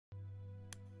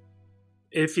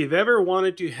If you've ever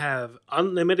wanted to have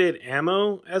unlimited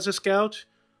ammo as a scout,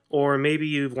 or maybe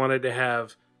you've wanted to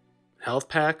have health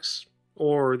packs,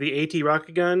 or the AT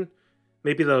rocket gun,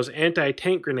 maybe those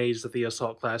anti-tank grenades that the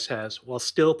assault class has while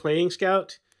still playing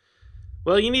scout,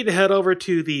 well, you need to head over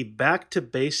to the Back to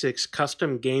Basics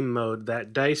custom game mode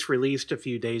that DICE released a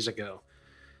few days ago.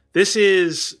 This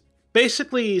is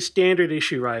basically standard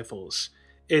issue rifles.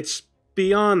 It's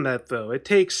beyond that though. It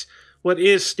takes what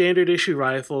is standard issue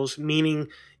rifles, meaning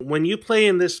when you play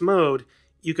in this mode,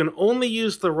 you can only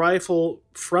use the rifle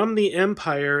from the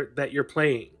Empire that you're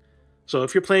playing. So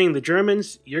if you're playing the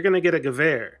Germans, you're going to get a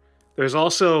Gewehr. There's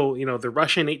also, the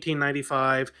Russian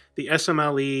 1895, the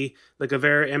SMLE, the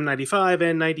Gewehr M.95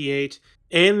 N98,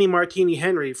 and the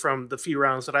Martini-Henry from the few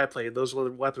rounds that I played. Those were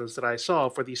the weapons that I saw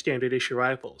for these standard issue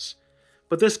rifles.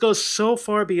 But this goes so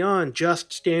far beyond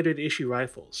just standard issue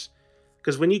rifles.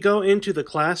 Because when you go into the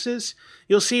classes,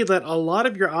 you'll see that a lot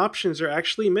of your options are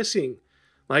actually missing.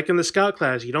 Like in the Scout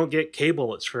class, you don't get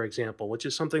K-bullets, for example, which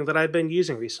is something that I've been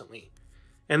using recently.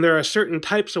 And there are certain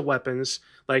types of weapons,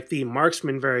 like the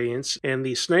Marksman variants and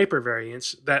the Sniper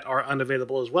variants, that are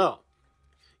unavailable as well.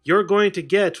 You're going to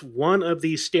get one of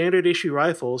these standard issue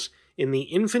rifles in the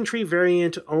Infantry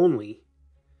variant only,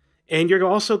 and you're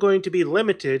also going to be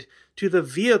limited to the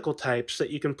vehicle types that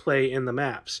you can play in the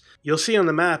maps. You'll see on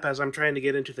the map as I'm trying to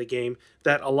get into the game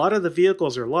that a lot of the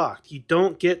vehicles are locked. You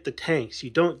don't get the tanks, you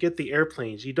don't get the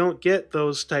airplanes, you don't get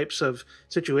those types of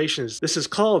situations. This is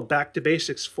called Back to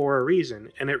Basics for a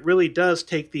reason, and it really does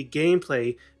take the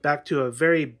gameplay back to a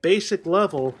very basic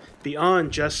level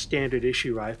beyond just standard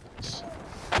issue rifles.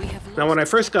 Now, when I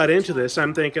first got into this,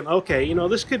 I'm thinking, okay,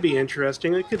 this could be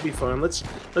interesting. It could be fun. Let's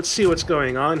see what's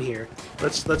going on here.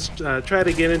 Let's try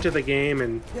to get into the game,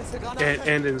 and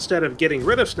instead of getting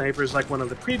rid of snipers like one of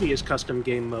the previous custom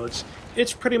game modes,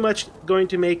 it's pretty much going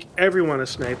to make everyone a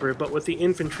sniper, but with the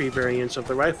infantry variants of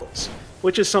the rifles,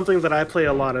 which is something that I play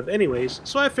a lot of anyways.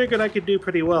 So I figured I could do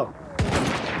pretty well.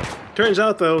 Turns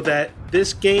out though that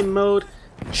this game mode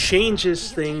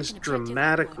changes things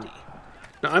dramatically.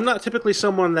 Now, I'm not typically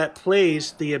someone that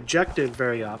plays the objective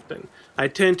very often. I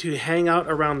tend to hang out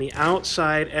around the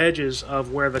outside edges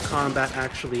of where the combat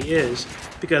actually is,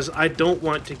 because I don't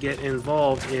want to get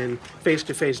involved in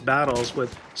face-to-face battles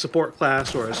with support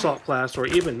class or assault class or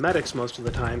even medics most of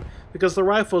the time, because the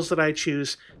rifles that I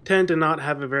choose tend to not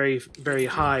have a very, very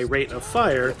high rate of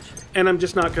fire, and I'm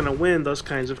just not going to win those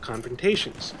kinds of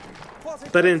confrontations.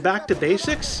 But in Back to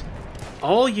Basics,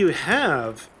 all you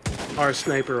have are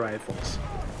sniper rifles.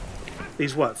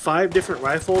 These, 5 different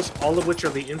rifles, all of which are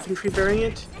the infantry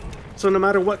variant? So no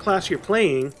matter what class you're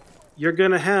playing, you're going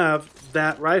to have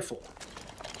that rifle.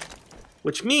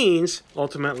 Which means,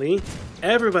 ultimately,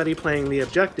 everybody playing the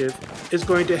objective is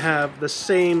going to have the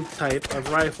same type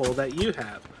of rifle that you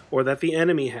have, or that the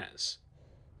enemy has.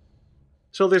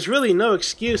 So there's really no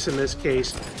excuse in this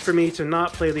case for me to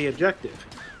not play the objective.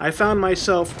 I found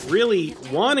myself really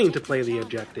wanting to play the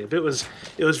objective. It was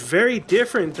very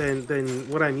different than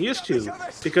what I'm used to,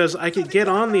 because I could get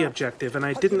on the objective and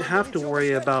I didn't have to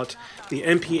worry about the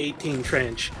MP18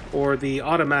 trench, or the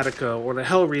Automatica, or the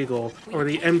Hellriegel, or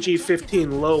the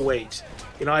MG15 low weight.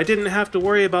 I didn't have to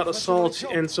worry about assault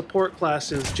and support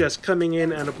classes just coming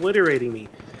in and obliterating me.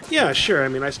 Yeah, sure,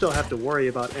 I still have to worry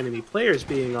about enemy players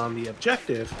being on the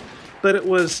objective, but it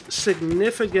was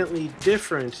significantly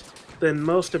different than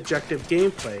most objective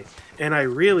gameplay, and I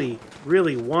really,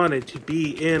 really wanted to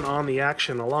be in on the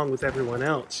action along with everyone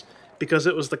else, because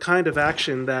it was the kind of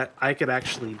action that I could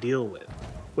actually deal with,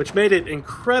 which made it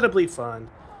incredibly fun,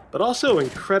 but also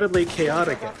incredibly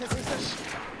chaotic at times.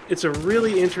 It's a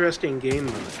really interesting game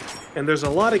mode, and there's a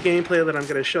lot of gameplay that I'm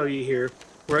going to show you here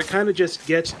where it kind of just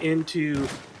gets into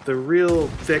the real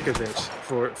thick of it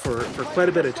for quite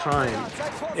a bit of time,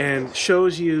 and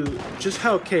shows you just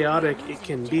how chaotic it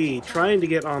can be trying to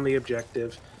get on the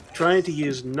objective, trying to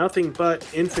use nothing but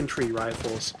infantry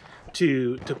rifles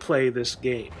to play this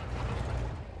game.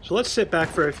 So let's sit back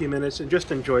for a few minutes and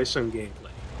just enjoy some gameplay.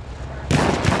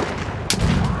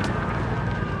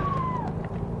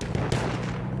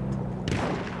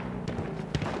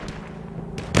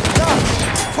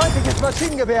 Feindliches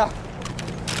Maschinengewehr!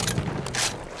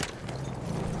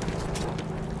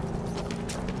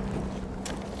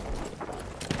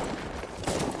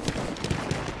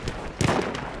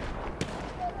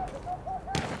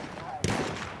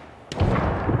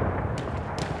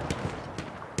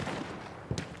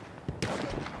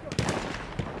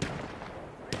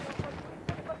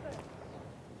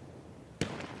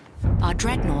 Our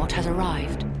dreadnought has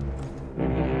arrived.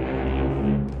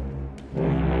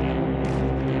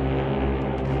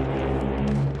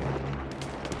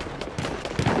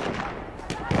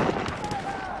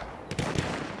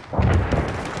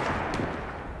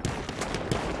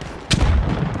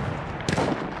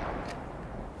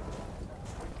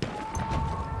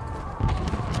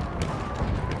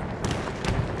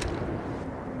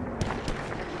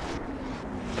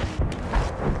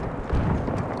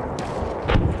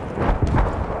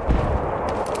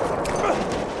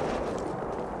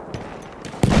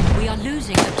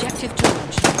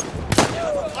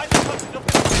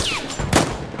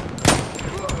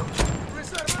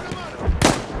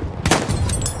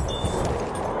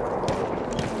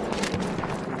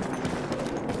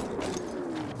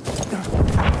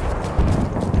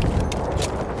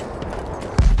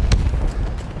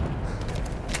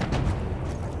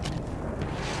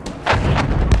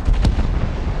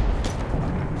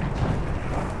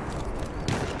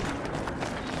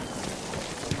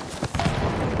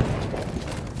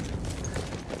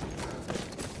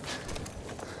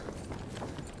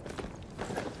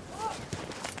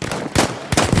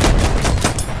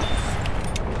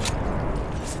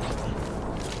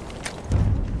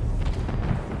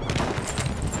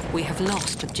 have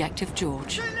lost Objective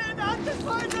George.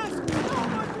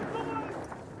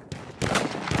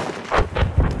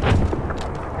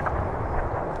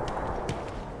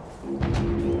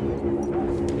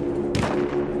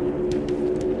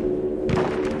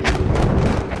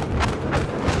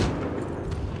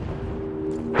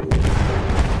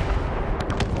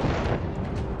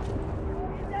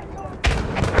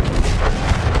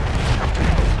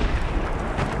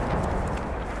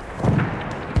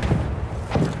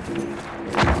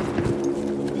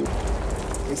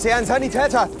 Ich sehe einen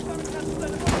Sanitäter.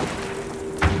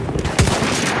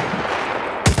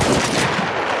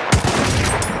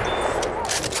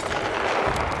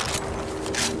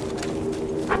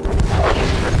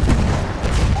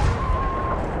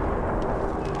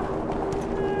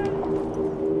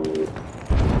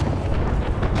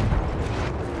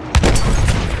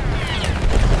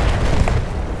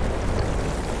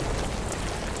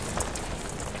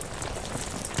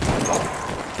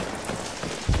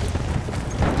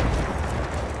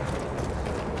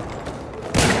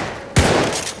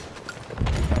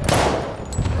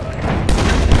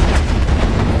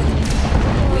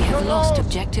 Lost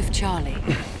Objective Charlie.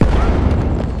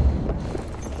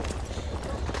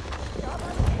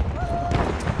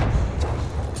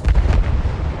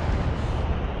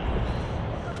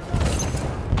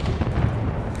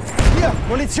 Hier,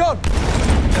 Munition!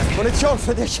 Munition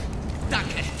für dich.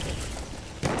 Danke.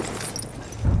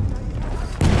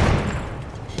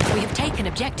 We have taken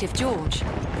Objective George.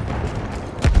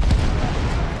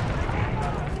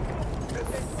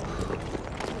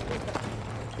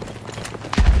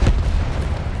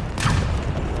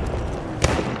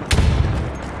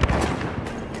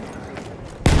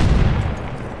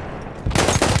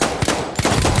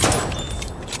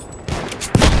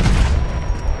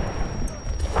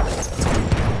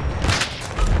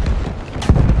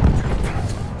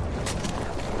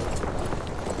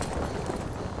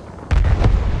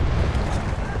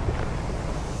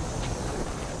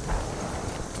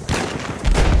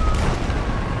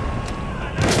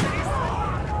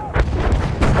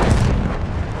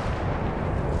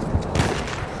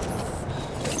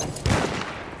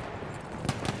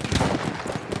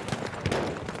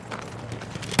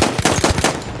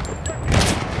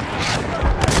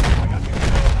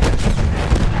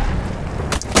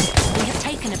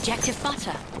 Objective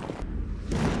Butter.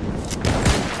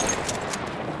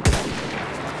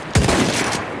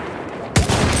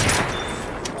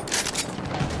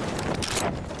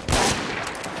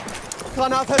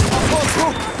 Granate, auf uns zu!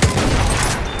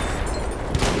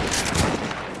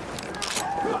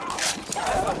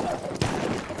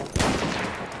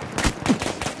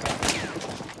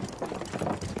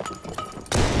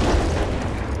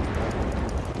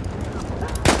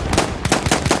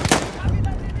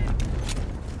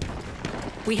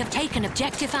 We have taken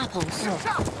Objective Apples.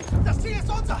 Das Ziel ist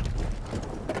unser!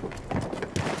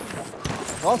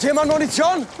 Braucht jemand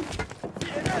Munition?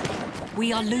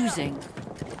 We are losing.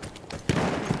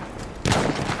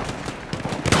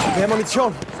 Mehr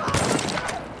Munition!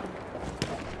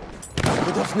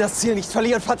 Wir dürfen das Ziel nicht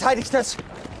verlieren. Verteidigt es!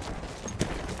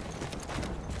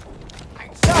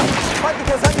 Ja,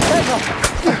 feindlicher Sanitäter!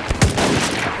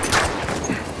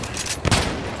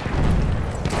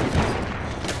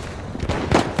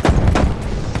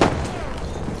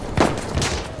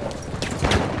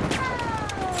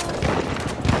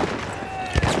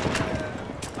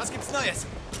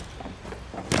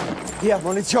 Hier,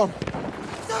 Munition.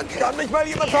 Danke. Kann mich mal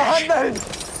jemand verhandeln?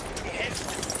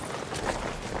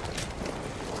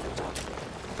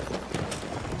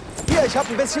 Hier, ich habe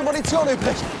ein bisschen Munition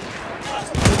übrig.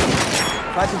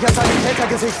 Feindlicher Sanitäter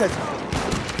gesichtet.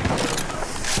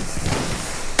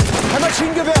 Ein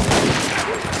Maschinengewehr.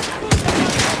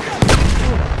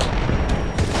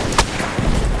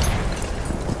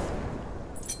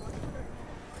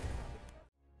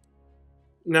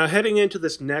 Now, heading into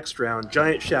this next round,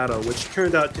 Giant Shadow, which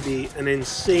turned out to be an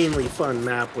insanely fun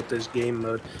map with this game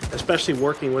mode, especially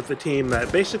working with the team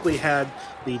that basically had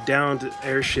the downed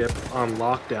airship on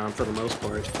lockdown for the most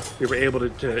part. We were able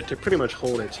to pretty much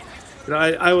hold it. You know,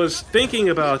 I was thinking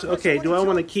about, okay, do I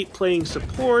want to keep playing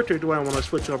support, or do I want to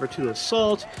switch over to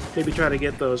assault, maybe try to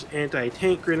get those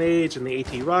anti-tank grenades and the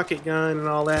AT rocket gun and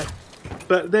all that.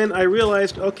 But then I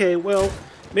realized, okay, well,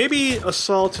 maybe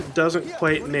assault doesn't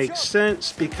quite make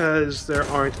sense because there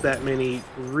aren't that many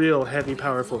real heavy,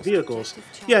 powerful vehicles.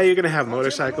 Yeah, you're going to have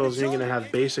motorcycles, you're going to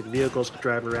have basic vehicles to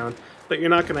drive around, but you're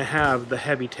not going to have the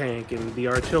heavy tank and the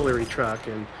artillery truck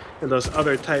and those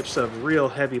other types of real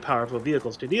heavy, powerful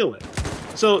vehicles to deal with.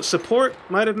 So support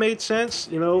might have made sense,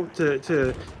 you know,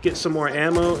 to get some more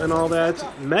ammo and all that.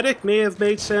 Medic may have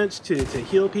made sense to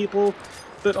heal people.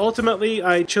 But ultimately,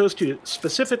 I chose to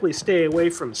specifically stay away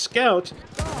from Scout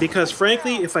because,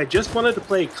 frankly, if I just wanted to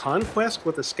play Conquest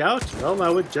with a Scout, well, I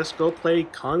would just go play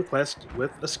Conquest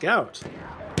with a Scout.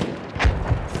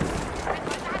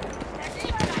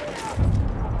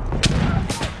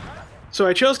 So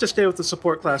I chose to stay with the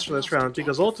support class for this round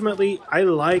because ultimately I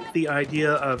like the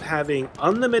idea of having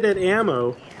unlimited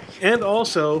ammo and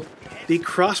also the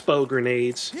crossbow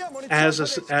grenades as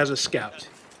a Scout.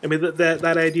 I mean,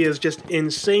 that idea is just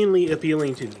insanely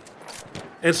appealing to me.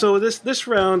 And so this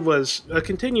round was a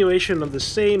continuation of the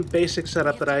same basic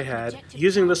setup that I had,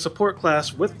 using the support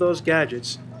class with those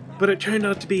gadgets, but it turned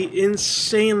out to be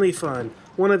insanely fun.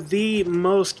 One of the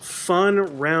most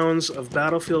fun rounds of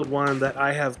Battlefield 1 that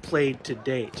I have played to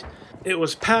date. It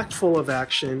was packed full of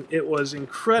action, it was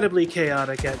incredibly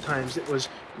chaotic at times, it was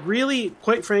really,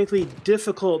 quite frankly,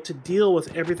 difficult to deal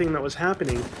with everything that was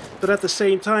happening, but at the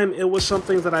same time, it was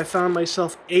something that I found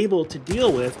myself able to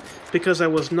deal with because I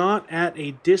was not at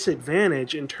a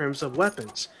disadvantage in terms of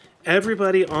weapons.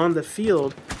 Everybody on the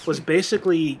field was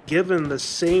basically given the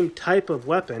same type of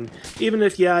weapon, even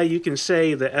if, yeah, you can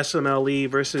say the SMLE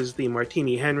versus the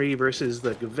Martini-Henry versus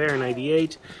the Gewehr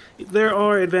M.95. There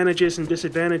are advantages and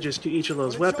disadvantages to each of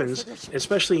those weapons,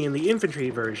 especially in the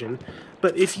infantry version,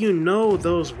 but if you know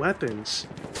those weapons,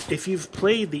 if you've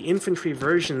played the infantry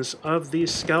versions of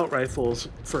these scout rifles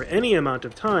for any amount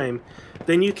of time,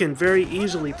 then you can very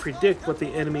easily predict what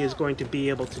the enemy is going to be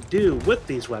able to do with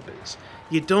these weapons.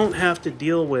 You don't have to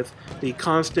deal with the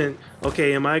constant,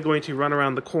 okay, am I going to run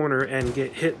around the corner and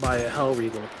get hit by a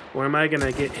Hellriegel? Or am I going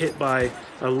to get hit by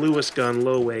a Lewis gun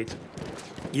low weight?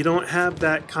 You don't have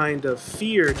that kind of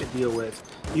fear to deal with.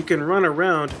 You can run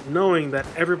around knowing that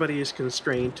everybody is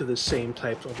constrained to the same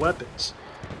types of weapons.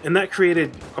 And that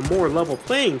created a more level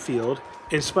playing field,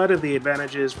 in spite of the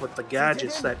advantages with the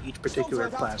gadgets that each particular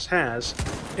class has,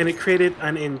 and it created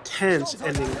an intense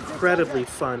and incredibly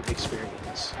fun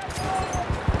experience.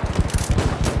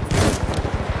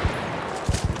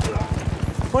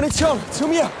 Munition, zu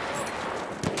mir!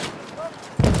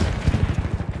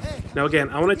 Now again,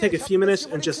 I want to take a few minutes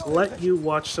and just let you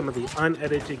watch some of the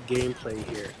unedited gameplay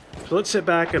here. So let's sit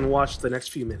back and watch the next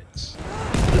few minutes.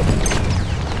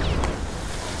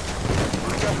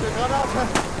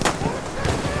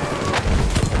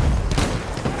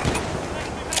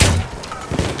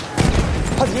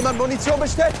 Hat jemand Munition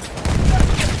bestellt?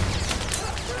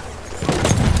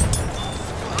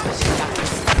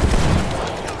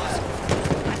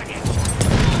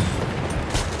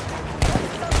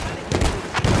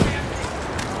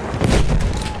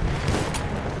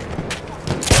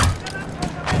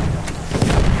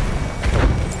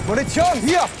 Munition,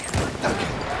 hier!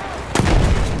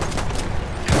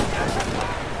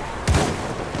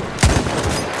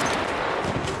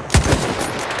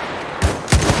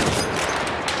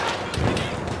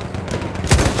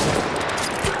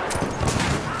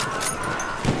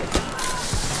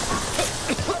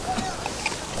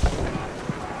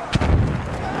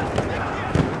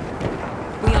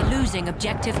 We are losing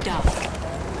objective Duff.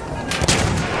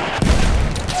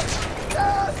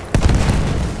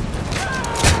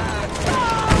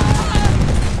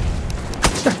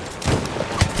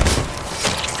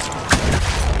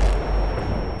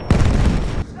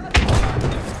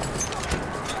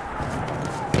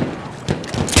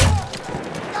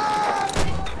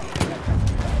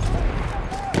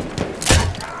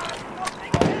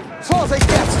 Vorsicht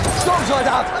jetzt!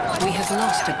 Sturmsoldat! We have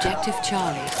lost objective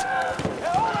Charlie.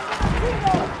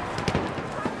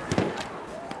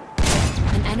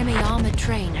 An enemy armored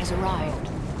train has arrived.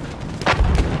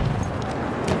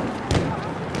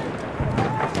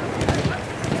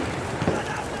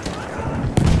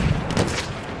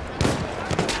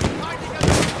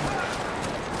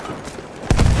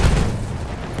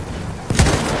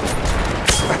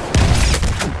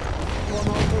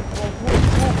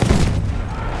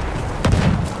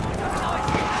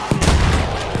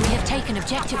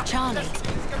 Objective Charlie.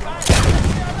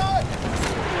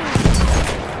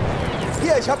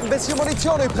 Hier, ich habe ein bisschen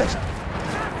Munition übrig.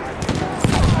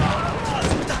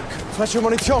 Frische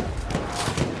Munition.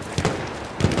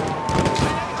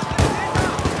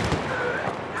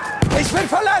 Ich bin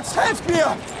verletzt, helft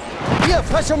mir! Hier,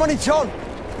 frische Munition.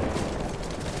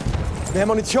 Mehr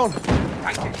Munition.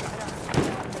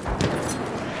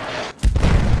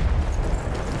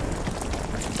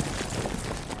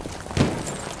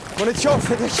 Munition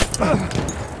für dich.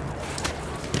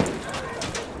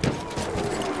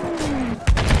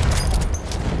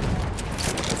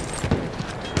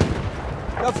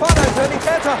 Da vorne ist ein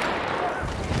Täter.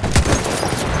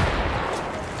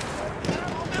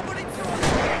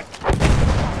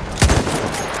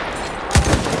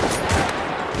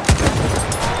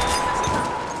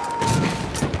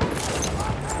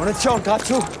 Munition, grad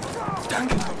zu.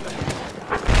 Danke.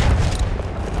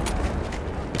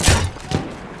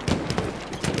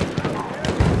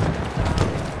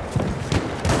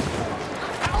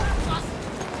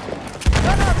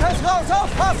 Granate ist raus,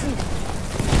 aufpassen!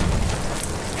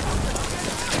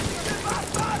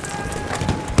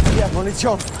 Hier,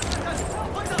 Munition.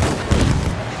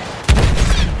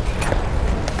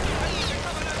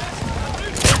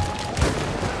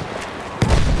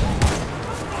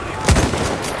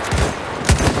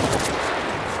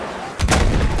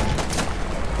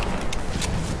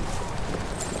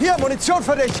 Hier, Munition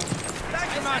für dich!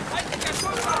 Danke, Mann!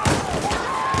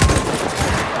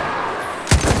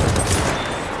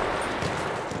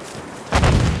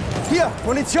 Hier,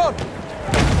 Munition!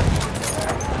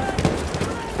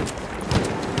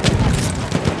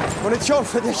 Munition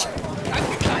für dich!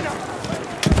 Danke, Kleiner!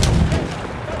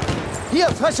 Hier,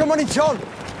 frische Munition!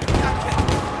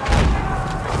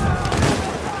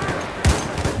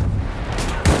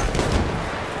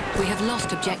 We have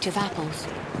lost objective apples.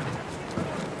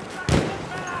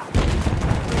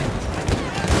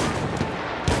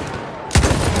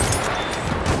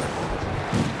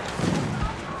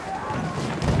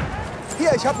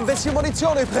 Hier, ich habe ein bisschen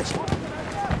Munition übrig.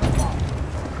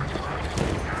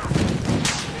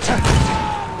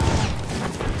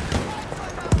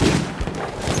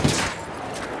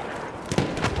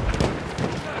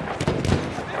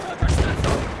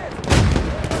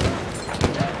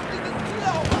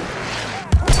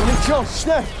 Munition,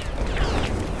 schnell!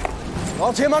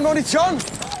 Braucht jemand Munition?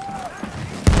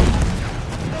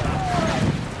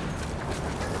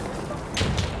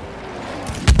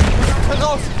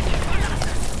 Raus!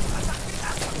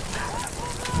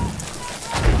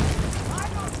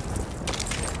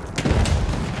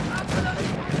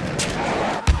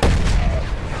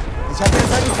 Ich habe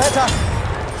jetzt einen Vetter!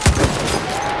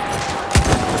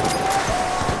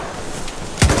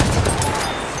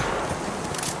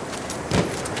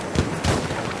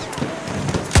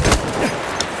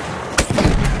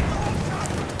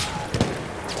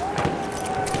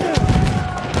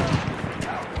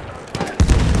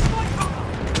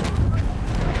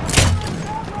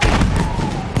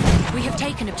 We have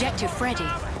taken objective Freddy.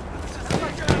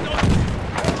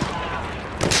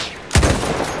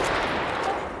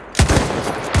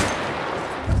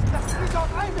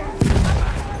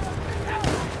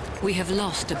 We have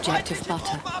lost objective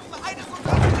Butter.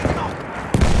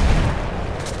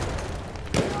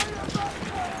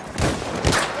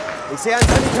 Ich sehe einen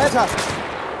Sanitäter!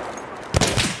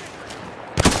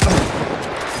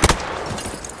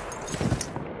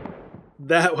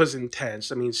 That was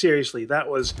intense. I mean, seriously, that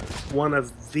was one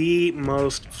of the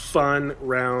most fun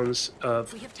rounds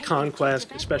of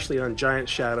Conquest, especially on Giant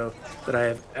Shadow, that I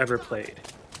have ever played.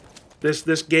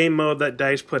 This game mode that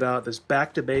DICE put out, this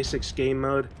Back to Basics game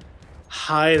mode,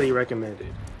 highly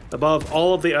recommended. Above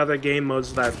all of the other game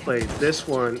modes that I've played, this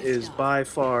one is by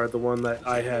far the one that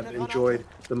I have enjoyed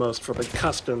the most for the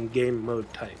custom game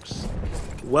mode types.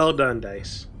 Well done,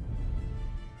 DICE.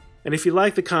 And if you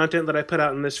like the content that I put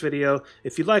out in this video,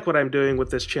 if you like what I'm doing with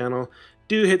this channel,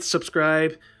 do hit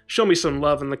subscribe, show me some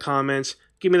love in the comments,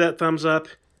 give me that thumbs up.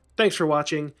 Thanks for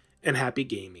watching, and happy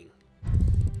gaming.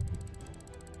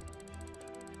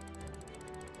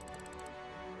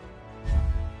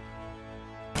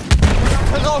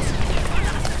 Raus!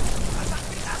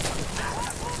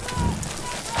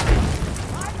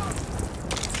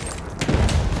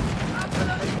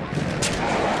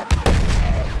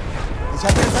 Ich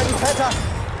habe jetzt einen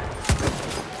Vetter!